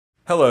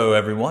Hello,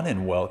 everyone,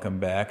 and welcome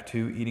back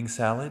to Eating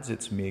Salads.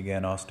 It's me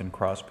again, Austin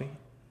Crosby.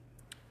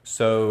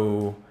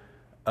 We've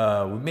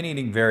been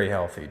eating very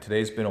healthy.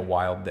 Today's been a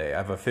wild day.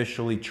 I've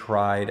officially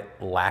tried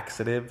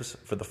laxatives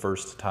for the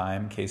first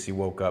time. Casey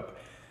woke up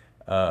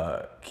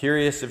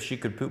curious if she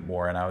could poop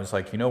more, and I was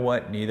like, you know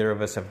what? Neither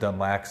of us have done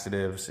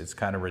laxatives. It's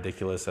kind of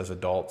ridiculous as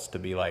adults to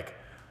be like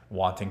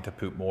wanting to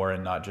poop more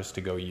and not just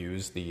to go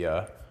use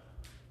the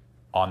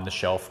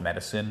on-the-shelf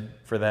medicine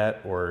for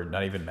that, or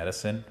not even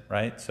medicine,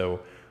 right?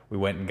 So we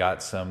went and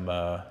got some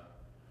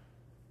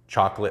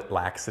chocolate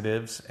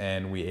laxatives,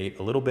 and we ate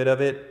a little bit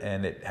of it,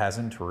 and it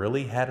hasn't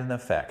really had an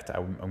effect.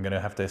 I'm going to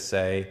have to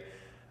say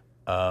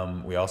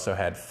we also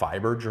had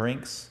fiber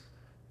drinks.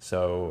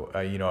 So,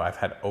 I've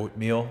had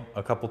oatmeal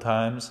a couple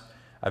times.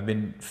 I've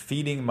been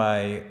feeding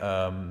my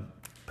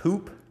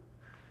poop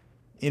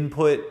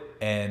input,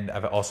 and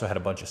I've also had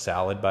a bunch of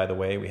salad, by the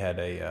way. We had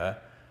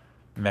a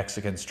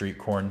Mexican street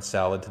corn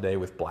salad today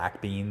with black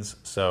beans.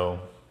 So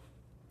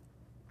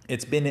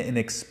it's been an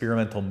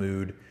experimental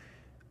mood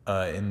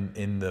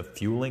in the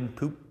fueling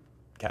poop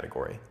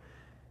category.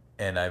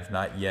 And I've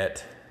not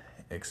yet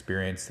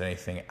experienced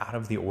anything out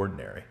of the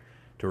ordinary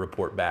to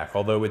report back.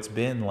 Although it's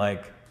been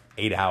like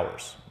 8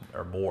 hours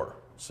or more.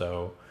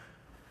 So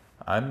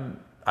I've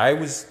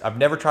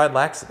never tried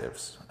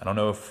laxatives. I don't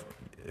know if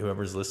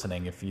whoever's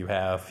listening, if you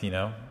have,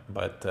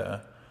 but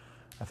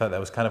I thought that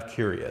was kind of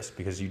curious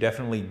because you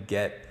definitely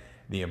get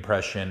the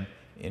impression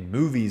in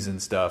movies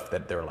and stuff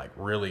that they're like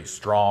really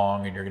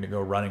strong and you're going to go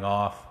running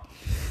off.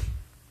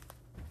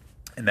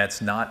 And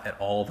that's not at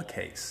all the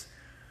case.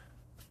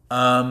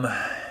 A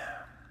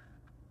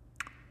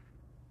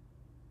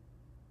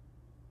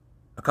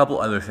couple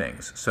other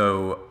things.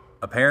 So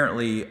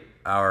apparently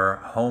our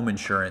home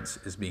insurance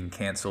is being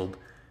canceled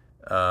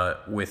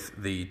with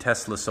the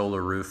Tesla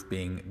solar roof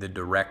being the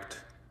direct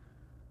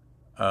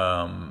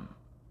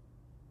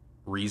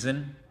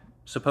reason,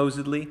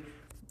 supposedly.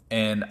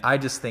 And I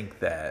just think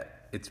that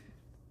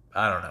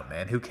I don't know,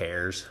 man, who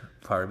cares?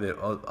 Part of it,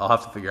 I'll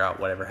have to figure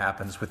out whatever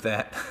happens with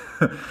that.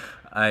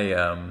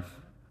 I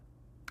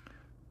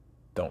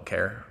don't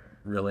care,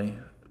 really,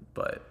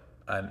 but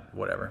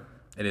whatever.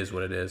 It is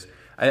what it is.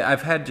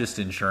 I've had just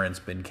insurance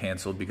been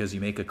canceled because you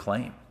make a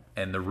claim.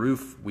 And the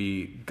roof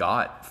we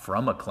got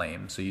from a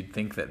claim, so you'd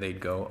think that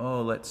they'd go,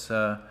 oh,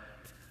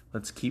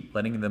 let's keep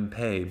letting them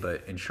pay.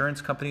 But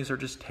insurance companies are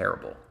just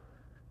terrible.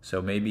 So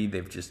maybe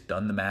they've just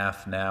done the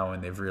math now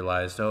and they've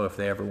realized, oh, if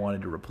they ever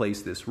wanted to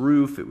replace this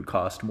roof, it would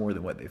cost more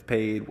than what they've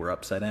paid. We're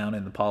upside down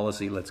in the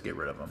policy. Let's get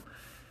rid of them.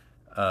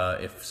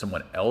 If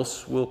someone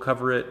else will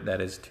cover it, that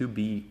is to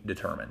be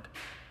determined.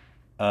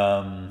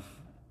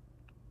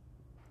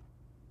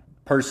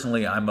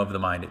 Personally, I'm of the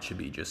mind it should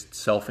be just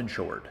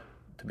self-insured,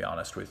 to be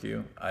honest with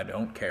you. I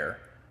don't care.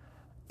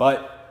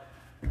 But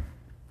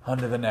on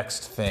to the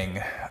next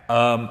thing.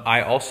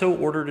 I also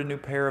ordered a new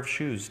pair of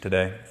shoes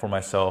today for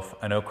myself.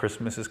 I know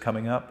Christmas is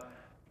coming up,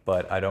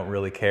 but I don't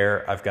really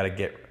care. I'm going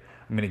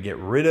to get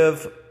rid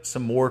of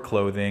some more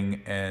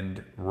clothing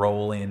and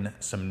roll in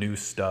some new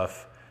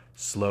stuff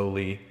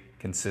slowly,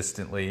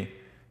 consistently.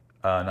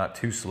 Not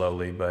too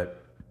slowly,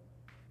 but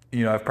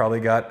I've probably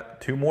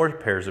got 2 more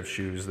pairs of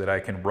shoes that I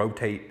can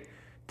rotate,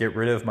 get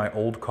rid of my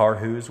old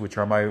Carhoos, which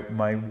are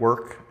my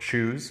work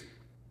shoes,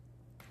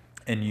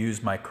 and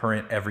use my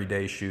current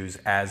everyday shoes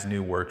as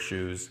new work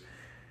shoes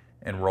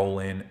and roll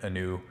in a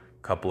new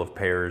couple of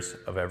pairs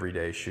of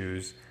everyday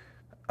shoes.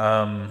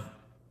 I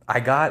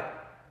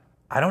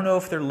don't know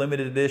if they're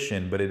limited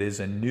edition, but it is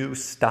a new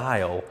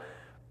style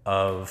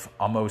of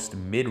almost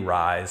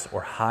mid-rise or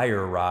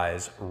higher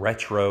rise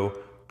retro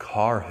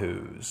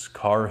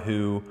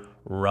Carhoo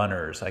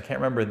runners. I can't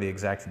remember the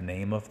exact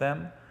name of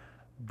them,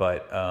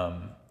 but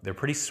they're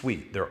pretty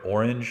sweet. They're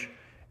orange,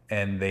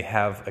 and they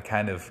have a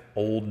kind of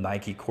old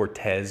Nike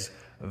Cortez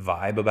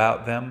vibe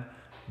about them.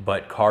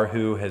 But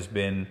Carhoo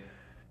and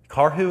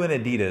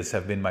Adidas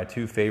have been my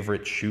 2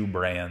 favorite shoe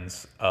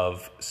brands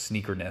of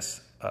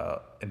sneakerness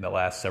in the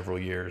last several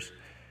years.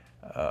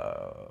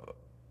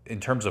 In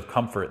terms of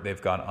comfort,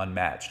 they've gone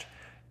unmatched.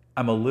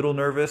 I'm a little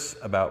nervous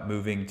about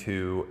moving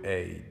to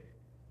a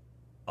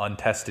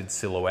untested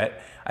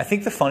silhouette. I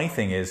think the funny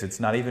thing is it's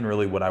not even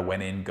really what I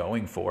went in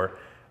going for.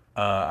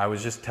 I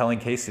was just telling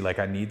Casey,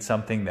 I need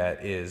something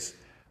that is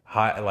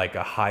like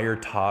a higher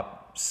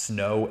top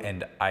snow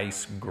and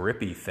ice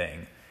grippy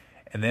thing.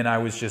 And then I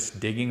was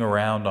just digging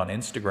around on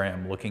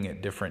Instagram looking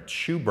at different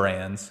shoe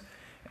brands,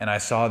 and I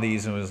saw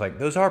these and was like,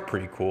 those are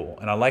pretty cool.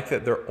 And I like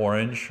that they're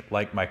orange,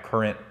 like my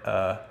current,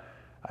 I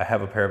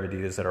have a pair of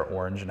Adidas that are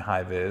orange and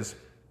high vis.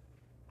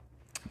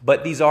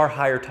 But these are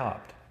higher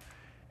topped.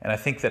 And I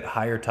think that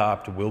higher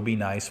topped will be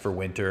nice for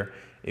winter.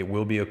 It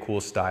will be a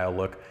cool style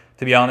look.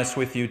 To be honest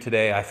with you,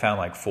 today I found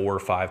like 4 or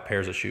 5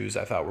 pairs of shoes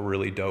I thought were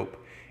really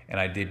dope. And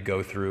I did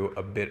go through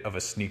a bit of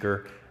a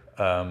sneaker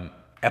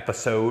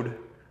episode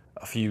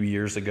a few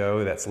years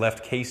ago that's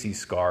left Casey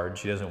scarred.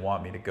 She doesn't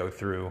want me to go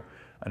through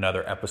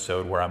another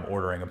episode where I'm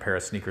ordering a pair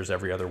of sneakers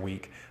every other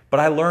week. But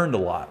I learned a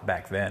lot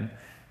back then.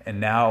 And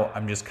now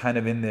I'm just kind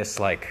of in this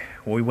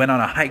we went on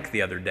a hike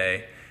the other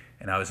day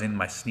and I was in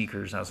my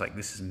sneakers, and I was like,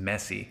 this is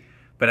messy.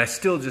 But I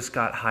still just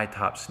got high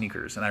top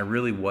sneakers, and I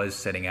really was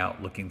setting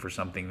out looking for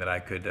something that I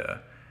could,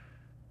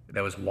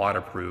 that was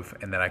waterproof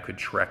and that I could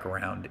trek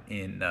around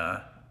in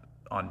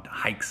on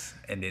hikes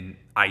and in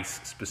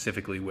ice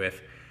specifically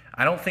with.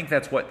 I don't think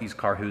that's what these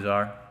Carhus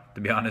are,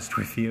 to be honest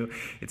with you.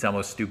 It's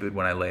almost stupid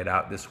when I lay it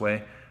out this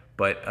way.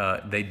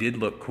 But they did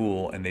look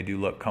cool, and they do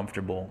look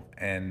comfortable,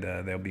 and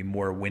they'll be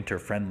more winter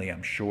friendly,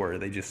 I'm sure.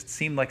 They just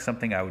seemed like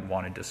something I would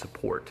wanted to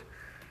support.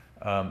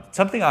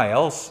 Something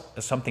else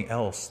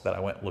that I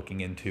went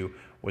looking into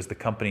was the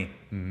company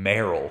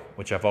Merrell,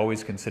 which I've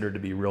always considered to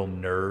be real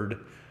nerd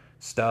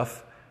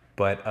stuff.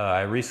 But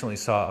I recently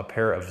saw a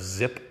pair of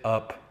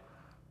zip-up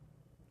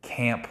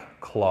camp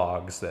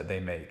clogs that they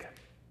make.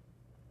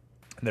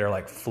 They're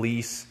like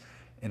fleece.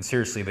 And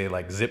seriously, they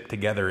like zip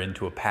together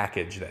into a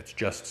package that's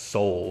just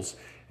soles,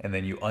 and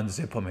then you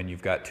unzip them and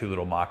you've got two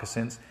little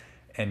moccasins.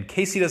 And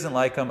Casey doesn't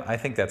like them. I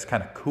think that's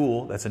kind of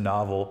cool. That's a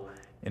novel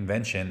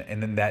invention.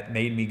 And then that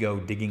made me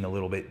go digging a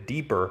little bit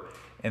deeper,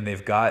 and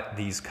they've got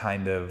these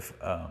kind of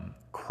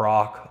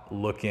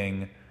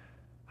croc-looking,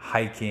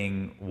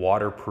 hiking,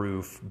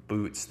 waterproof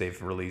boots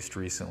they've released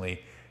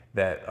recently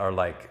that are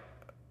like,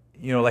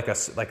 you know,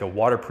 like a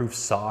waterproof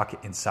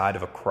sock inside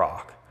of a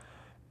croc.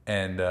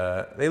 And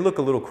they look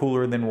a little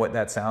cooler than what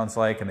that sounds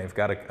like, and they've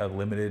got a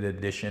limited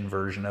edition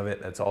version of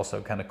it that's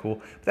also kind of cool.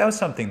 But that was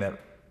something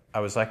that I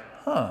was like,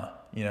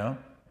 you know,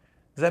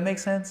 does that make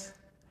sense?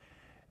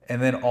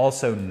 And then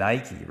also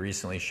Nike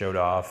recently showed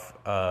off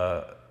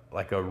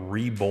like a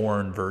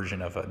reborn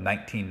version of a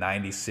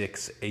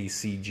 1996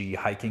 ACG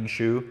hiking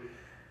shoe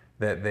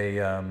that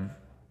they're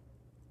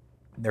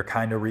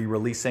kind of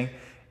re-releasing.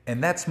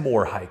 And that's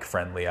more hike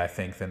friendly, I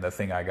think, than the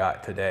thing I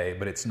got today.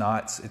 But it's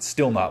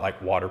still not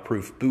like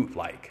waterproof boot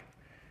like.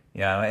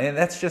 Yeah, and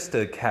that's just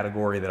a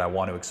category that I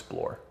want to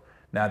explore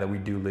now that we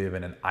do live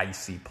in an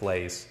icy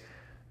place.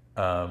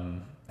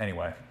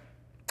 Anyway,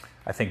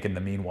 I think in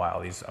the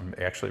meanwhile, I'm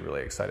actually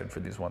really excited for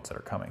these ones that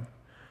are coming.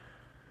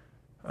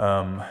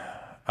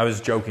 I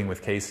was joking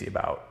with Casey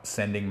about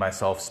sending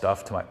myself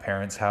stuff to my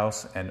parents'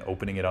 house and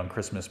opening it on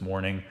Christmas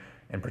morning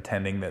and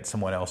pretending that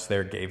someone else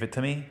there gave it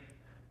to me.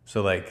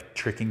 So like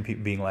tricking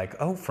people, being like,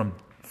 oh,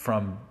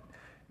 from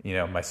you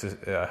know, my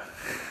sister.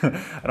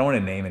 I don't want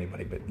to name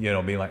anybody, but you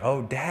know, being like,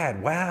 oh,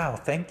 Dad, wow,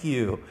 thank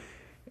you,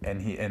 and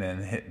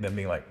then them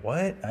being like,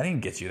 what? I didn't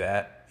get you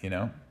that, you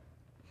know.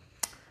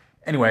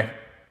 Anyway,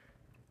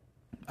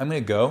 I'm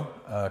gonna go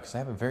because I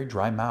have a very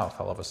dry mouth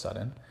all of a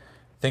sudden.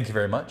 Thank you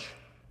very much.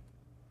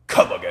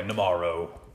 Come again tomorrow.